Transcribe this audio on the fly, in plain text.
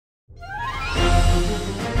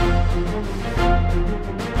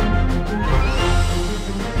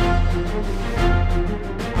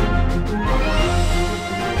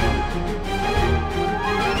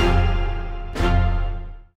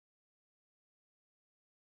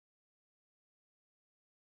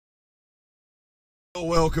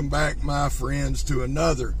Welcome back, my friends, to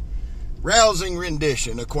another rousing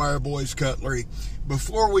rendition of Choir Boys Cutlery.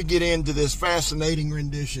 Before we get into this fascinating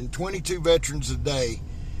rendition, 22 veterans a day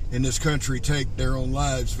in this country take their own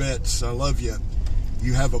lives. Vets, I love you.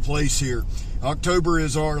 You have a place here. October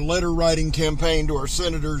is our letter writing campaign to our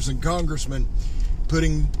senators and congressmen,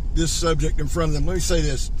 putting this subject in front of them. Let me say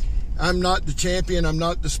this. I'm not the champion. I'm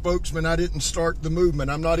not the spokesman. I didn't start the movement.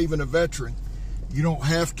 I'm not even a veteran. You don't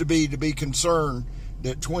have to be concerned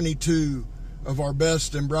that 22 of our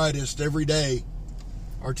best and brightest every day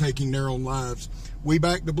are taking their own lives. We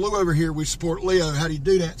back the blue over here. We support Leo. How do you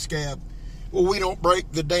do that, Scab? Well, we don't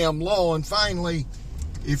break the damn law. And finally,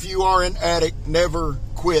 if you are an addict, never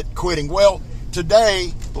quit quitting. Well,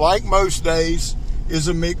 today, like most days, is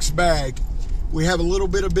a mixed bag. We have a little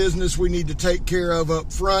bit of business we need to take care of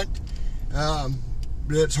up front.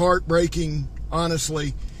 It's heartbreaking,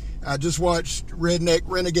 honestly. I just watched Redneck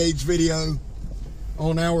Renegade's video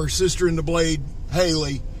on our sister in the blade,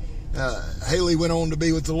 Haley. Haley went on to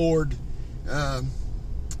be with the Lord.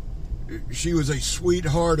 She was a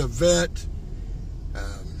sweetheart, a vet.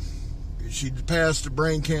 She passed of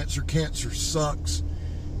brain cancer. Cancer sucks.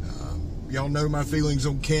 Y'all know my feelings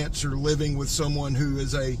on cancer, living with someone who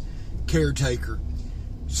is a caretaker.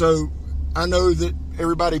 So I know that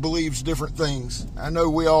everybody believes different things. I know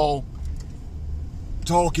we all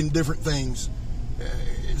talk in different things.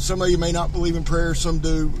 Some of you may not believe in prayer, some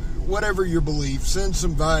do. Whatever your belief, send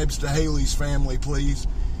some vibes to Haley's family, please.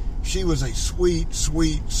 She was a sweet,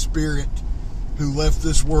 sweet spirit who left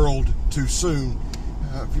this world too soon.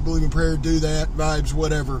 If you believe in prayer, do that. Vibes,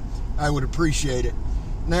 whatever. I would appreciate it.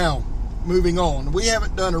 Now, moving on. We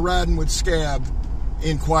haven't done a Riding with Scab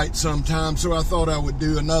in quite some time, so I thought I would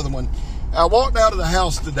do another one. I walked out of the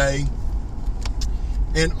house today,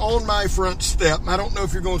 and on my front step, I don't know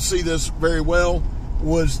if you're going to see this very well,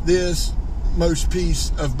 was this most piece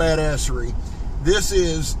of badassery. This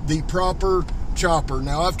is the proper chopper.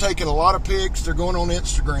 Now, I've taken a lot of pics. They're going on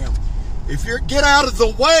Instagram. If you're, get out of the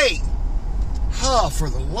way. For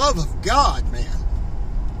the love of God, man.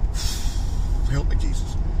 Help me,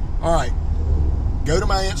 Jesus. All right. Go to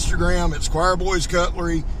my Instagram. It's Choir Boys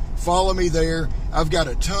Cutlery. Follow me there. I've got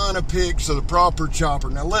a ton of pics of the proper chopper.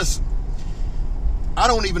 Now, listen. I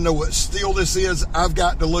don't even know what steel this is. I've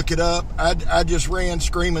got to look it up. I just ran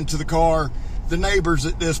screaming to the car. The neighbors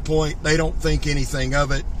at this point, they don't think anything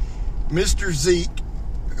of it. Mr. Zeke,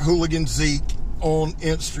 Hooligan Zeke, on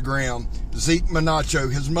Instagram, Zeke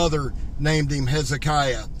Manacho, his mother named him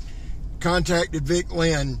Hezekiah, contacted Vic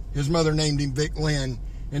Lynn, his mother named him Vic Lynn,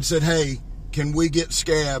 and said, hey, can we get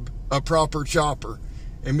Scab a proper chopper?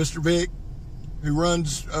 And Mr. Vic, who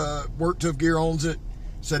runs Work Tough Gear, owns it,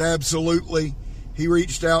 said absolutely. He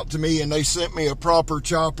reached out to me, and they sent me a proper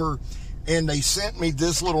chopper, and they sent me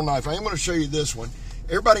this little knife. I am going to show you this one.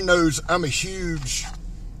 Everybody knows I'm a huge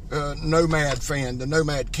NOMAD fan, the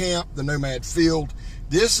NOMAD camp, the NOMAD field.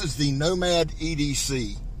 This is the NOMAD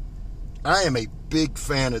EDC. I am a big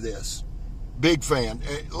fan of this. Big fan.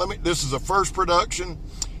 This is a first production,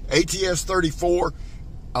 ATS 34.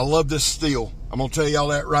 I love this steel. I'm going to tell y'all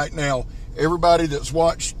that right now. Everybody that's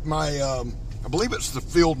watched my, I believe it's the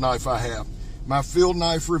field knife I have. My field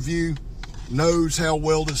knife review knows how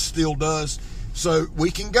well this steel does. So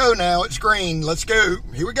we can go now. It's green. Let's go.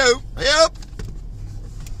 Here we go. Yep.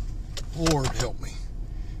 Lord help me.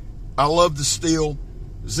 I love the steel.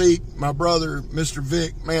 Zeke, my brother, Mr.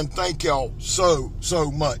 Vic, man, thank y'all so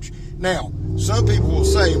much. Now, some people will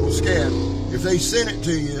say, well, Scab, if they sent it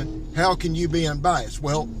to you, how can you be unbiased?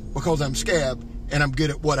 Well, because I'm Scab and I'm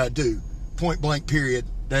good at what I do. Point blank, period.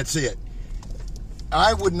 That's it.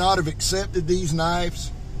 I would not have accepted these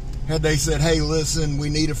knives had they said, hey, listen, we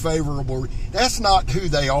need a favorable... That's not who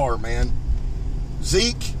they are, man.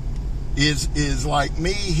 Zeke is like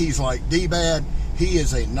me. He's like D-Bad. He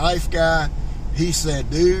is a knife guy. He said,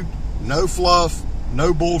 dude, no fluff,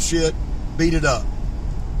 no bullshit, beat it up.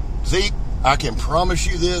 Zeke, I can promise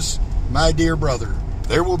you this, my dear brother.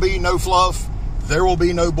 There will be no fluff. There will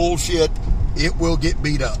be no bullshit. It will get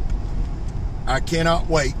beat up. I cannot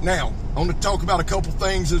wait. Now, I want to talk about a couple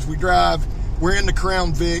things as we drive. We're in the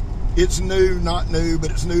Crown Vic. It's new, not new,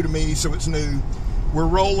 but it's new to me, so it's new. We're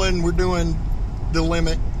rolling. We're doing the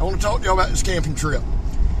limit. I want to talk to y'all about this camping trip.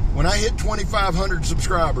 When I hit 2,500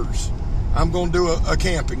 subscribers, I'm going to do a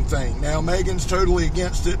camping thing. Now, Megan's totally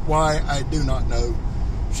against it. Why? I do not know.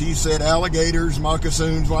 She said alligators,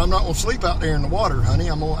 moccasins. Well, I'm not going to sleep out there in the water, honey.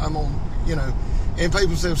 I'm on, you know. And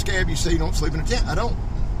people say, Scab, you say you don't sleep in a tent. I don't.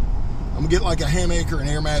 I'm going to get like a hammock or an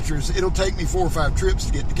air mattress. It'll take me 4 or 5 trips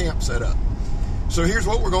to get the camp set up. So here's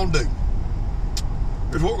what we're going to do.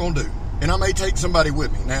 Here's what we're going to do. And I may take somebody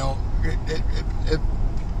with me. Now, if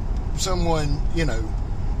someone, you know,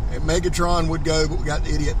 Megatron would go, but we got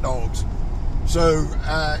the idiot dogs. So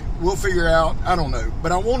we'll figure out, I don't know.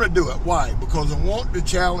 But I want to do it. Why? Because I want to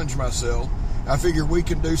challenge myself. I figure we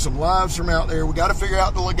can do some lives from out there. We got to figure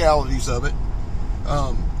out the legalities of it.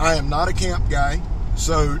 I am not a camp guy,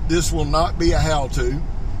 so this will not be a how-to.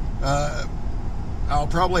 I'll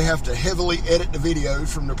probably have to heavily edit the videos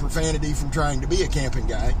from the profanity from trying to be a camping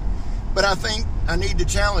guy. But I think I need to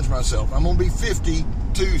challenge myself. I'm going to be 50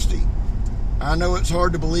 Tuesday. I know it's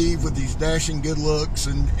hard to believe with these dashing good looks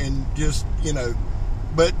and just, you know,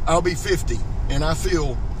 but I'll be 50, and I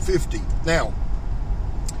feel 50. Now,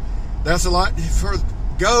 that's a lot for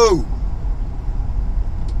go.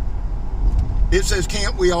 It says,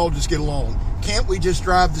 can't we all just get along? Can't we just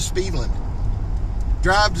drive the speed limit?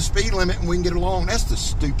 Drive the speed limit and we can get along. That's the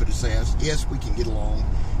stupidest ass. Yes, we can get along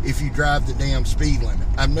if you drive the damn speed limit.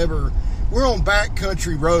 We're on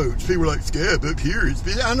backcountry roads. People are like, Scab, up here it's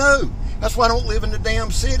speed. I know. That's why I don't live in the damn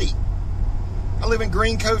city. I live in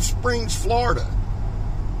Green Cove Springs, Florida.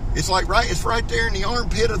 It's like it's right there in the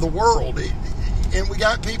armpit of the world. And we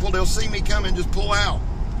got people, they'll see me come and just pull out.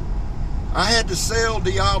 I had to sell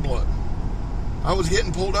Diablo. I was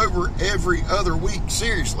getting pulled over every other week,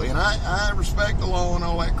 seriously. And I respect the law and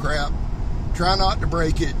all that crap. Try not to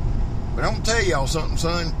break it. But I'm going to tell y'all something,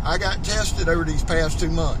 son. I got tested over these past 2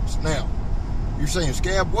 months. Now, you're saying,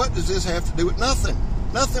 Scab, what does this have to do with nothing?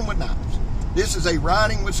 Nothing with knives. This is a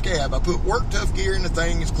riding with Scab. I put Work Tough gear in the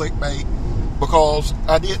thing as clickbait because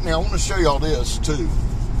I did. Now, I want to show y'all this, too.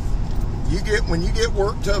 When you get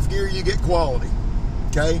Work Tough gear, you get quality.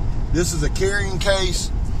 Okay? This is a carrying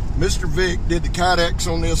case. Mr. Vic did the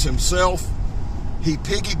Kydex on this himself. He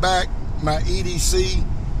piggybacked my EDC.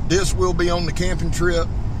 This will be on the camping trip.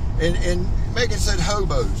 And Megan said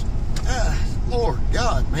hobos. Lord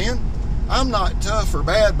God, man. I'm not tough or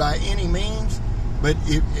bad by any means. But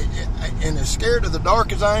and as scared of the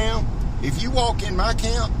dark as I am, if you walk in my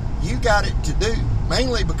camp, you got it to do.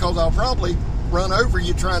 Mainly because I'll probably run over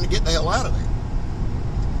you trying to get the hell out of there.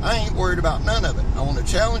 I ain't worried about none of it. I want to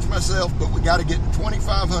challenge myself, but we got to get to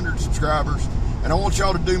 2,500 subscribers. And I want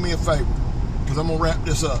y'all to do me a favor, because I'm going to wrap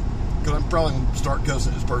this up, because I'm probably going to start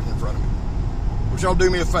cussing this person in front of me. But y'all do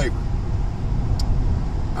me a favor.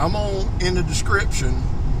 I'm in the description,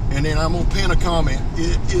 and then I'm going to pin a comment.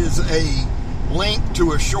 It is a link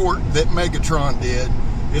to a short that Megatron did.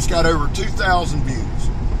 It's got over 2,000 views.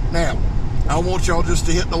 Now, I want y'all just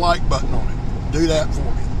to hit the like button on it. Do that for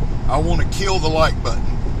me. I want to kill the like button.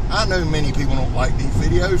 I know many people don't like these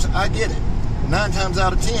videos. I get it. 9 times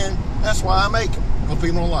out of 10, that's why I make them, because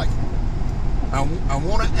people don't like them. I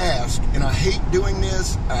want to ask, and I hate doing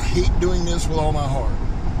this. I hate doing this with all my heart.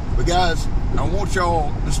 But guys, I want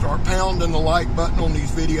y'all to start pounding the like button on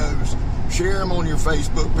these videos. Share them on your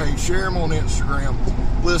Facebook page. Share them on Instagram.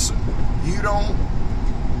 Listen,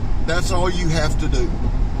 that's all you have to do.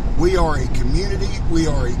 We are a community. We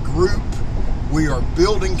are a group. We are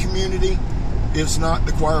building community. It's not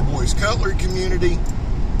the Choir Boys Cutlery community.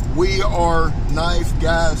 We are knife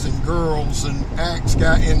guys and girls and axe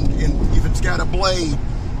guys. And if it's got a blade,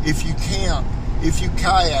 if you camp, if you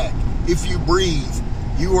kayak, if you breathe,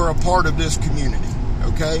 you are a part of this community,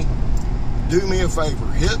 okay? Do me a favor.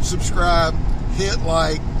 Hit subscribe, hit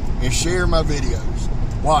like, and share my videos.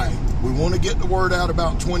 Why? We want to get the word out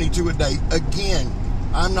about 22 a day. Again,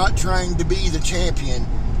 I'm not trying to be the champion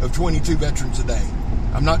of 22 veterans a day.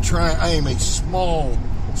 I'm not trying. I am a small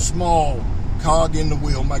cog in the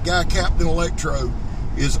wheel. My guy, Captain Electro,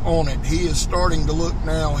 is on it. He is starting to look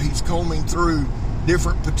now. He's combing through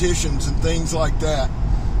different petitions and things like that.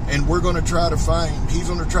 And we're going to try to he's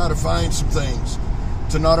going to try to find some things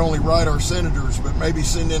to not only write our senators, but maybe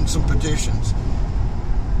send in some petitions.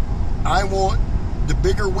 I want, the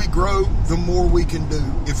bigger we grow, the more we can do.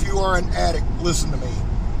 If you are an addict, listen to me.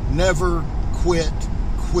 Never quit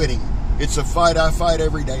quitting. It's a fight I fight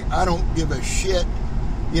every day. I don't give a shit.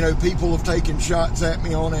 You know, people have taken shots at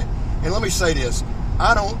me on it. And let me say this.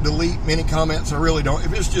 I don't delete many comments. I really don't.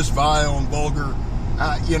 If it's just vile and vulgar,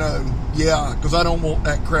 because I don't want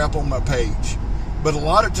that crap on my page. But a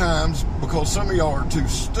lot of times, because some of y'all are too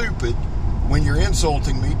stupid when you're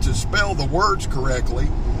insulting me to spell the words correctly,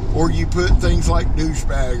 or you put things like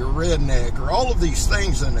douchebag or redneck or all of these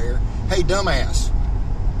things in there. Hey, dumbass.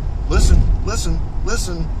 Listen.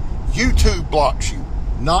 YouTube blocks you,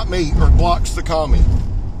 not me, or blocks the comment,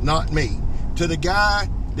 not me. To the guy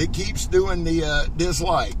that keeps doing the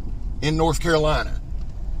dislike in North Carolina,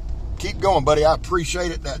 keep going, buddy. I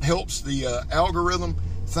appreciate it. That helps the algorithm.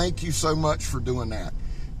 Thank you so much for doing that.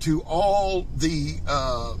 To all the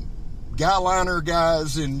guyliner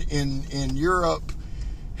guys in Europe,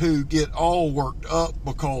 who get all worked up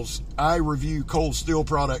because I review Cold Steel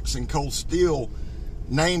products and Cold Steel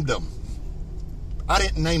named them. I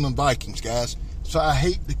didn't name them Vikings, guys. So I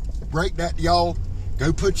hate to break that to y'all.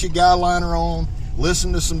 Go put your guy liner on,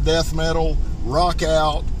 listen to some death metal, rock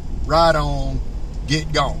out, ride on,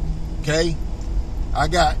 get gone. Okay? I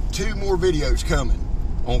got 2 more videos coming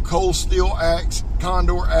on Cold Steel axe,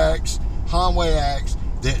 Condor axe, Hanway axe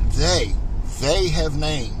that they have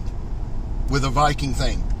named with a Viking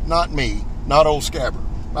thing. Not me, not old Scabbard.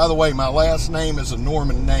 By the way, my last name is a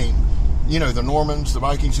Norman name. You know, the Normans, the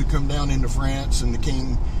Vikings who come down into France and the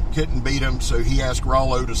king couldn't beat them, so he asked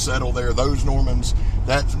Rollo to settle there. Those Normans,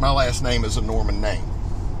 that's my last name is a Norman name.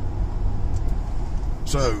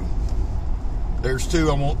 So, there's 2,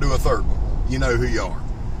 I won't do a third one. You know who you are.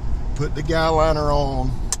 Put the guy liner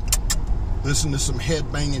on, listen to some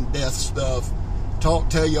head-banging death stuff,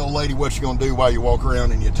 tell your old lady what you're going to do while you walk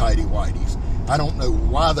around in your tighty whities. I don't know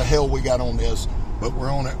why the hell we got on this, but we're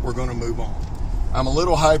on it. We're going to move on. I'm a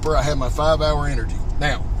little hyper. I have my 5-hour energy.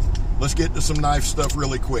 Now, let's get to some knife stuff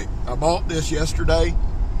really quick. I bought this yesterday.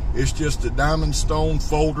 It's just a diamond stone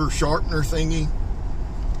folder sharpener thingy.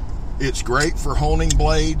 It's great for honing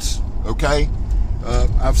blades, okay?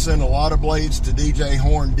 I've sent a lot of blades to DJ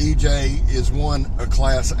Horn. DJ is 1, a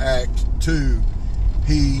class act. 2,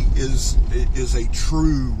 he is a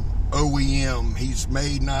true OEM. He's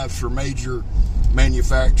made knives for major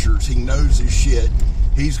manufacturers. He knows his shit.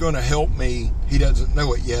 He's going to help me. He doesn't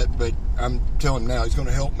know it yet, but I'm telling him now, he's going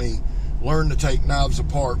to help me learn to take knives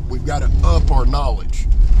apart. We've got to up our knowledge.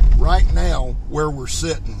 Right now, where we're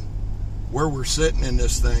sitting in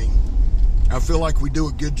this thing, I feel like we do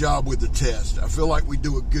a good job with the test. I feel like we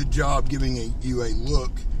do a good job giving you a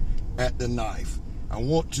look at the knife. I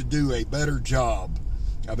want to do a better job.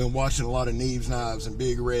 I've been watching a lot of Neves Knives and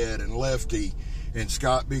Big Red and Lefty and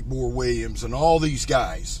Scott Big Bore Williams and all these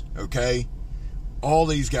guys, okay? All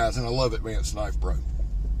these guys, and I love Advanced Knife Pro.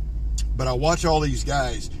 But I watch all these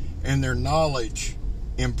guys, and their knowledge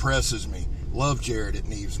impresses me. Love Jared at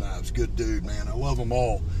Neves Knives. Good dude, man. I love them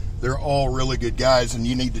all. They're all really good guys, and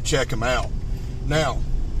you need to check them out. Now,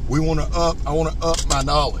 I want to up my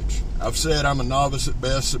knowledge. I've said I'm a novice at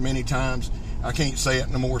best so many times. I can't say it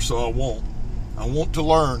no more, so I won't. I want to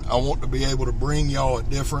learn. I want to be able to bring y'all a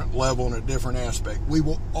different level and a different aspect. We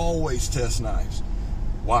will always test knives.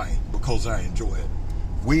 Why? Because I enjoy it.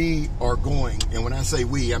 We are going, and when I say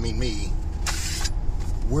we, I mean me,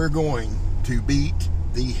 we're going to beat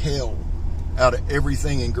the hell out of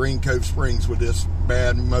everything in Green Cove Springs with this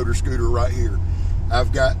bad motor scooter right here.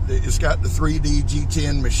 It's got the 3D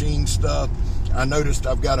G10 machine stuff. I noticed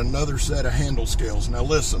I've got another set of handle scales. Now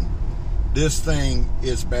listen, this thing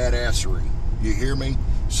is badassery. You hear me?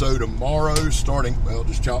 So tomorrow, just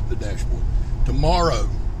chop the dashboard. Tomorrow,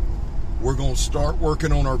 we're going to start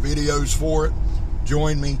working on our videos for it.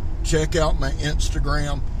 Join me. Check out my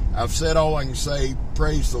Instagram. I've said all I can say.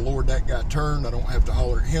 Praise the Lord, that guy turned. I don't have to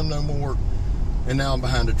holler at him no more. And now I'm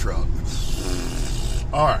behind a truck.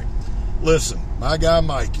 All right. Listen, my guy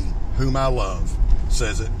Mikey, whom I love,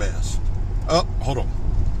 says it best. Oh, hold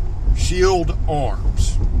on. Shield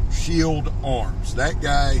Arms. Shield Arms. That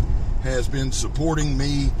guy has been supporting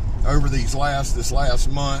me over this last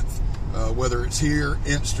month, whether it's here,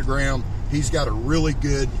 Instagram. He's got a really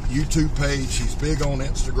good YouTube page. He's big on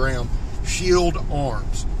Instagram. Shield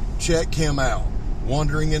Arms. Check him out.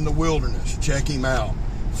 Wandering in the Wilderness. Check him out.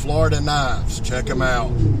 Florida Knives. Check him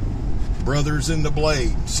out. Brothers in the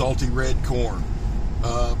Blade. Salty Red Corn.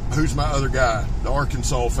 Who's my other guy? The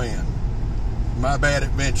Arkansas fan. My Bad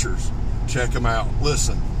Adventures. Check him out.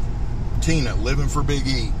 Listen. Tina, Living for Big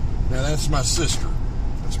E. Now that's my sister.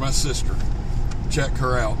 That's my sister. Check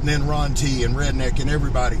her out. And then Ron T and Redneck and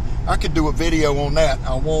everybody. I could do a video on that.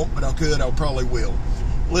 I won't, but I could. I probably will.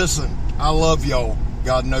 Listen, I love y'all.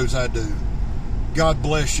 God knows I do. God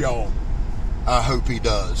bless y'all. I hope he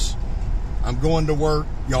does. I'm going to work.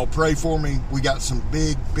 Y'all pray for me. We got some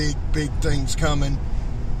big things coming.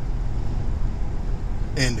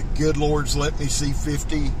 And the good Lord's let me see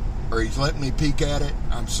 50, or he's letting me peek at it.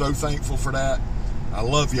 I'm so thankful for that. I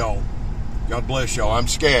love y'all. God bless y'all. I'm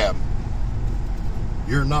Scab.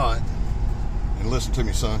 You're not. And listen to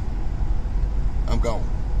me, son. I'm gone.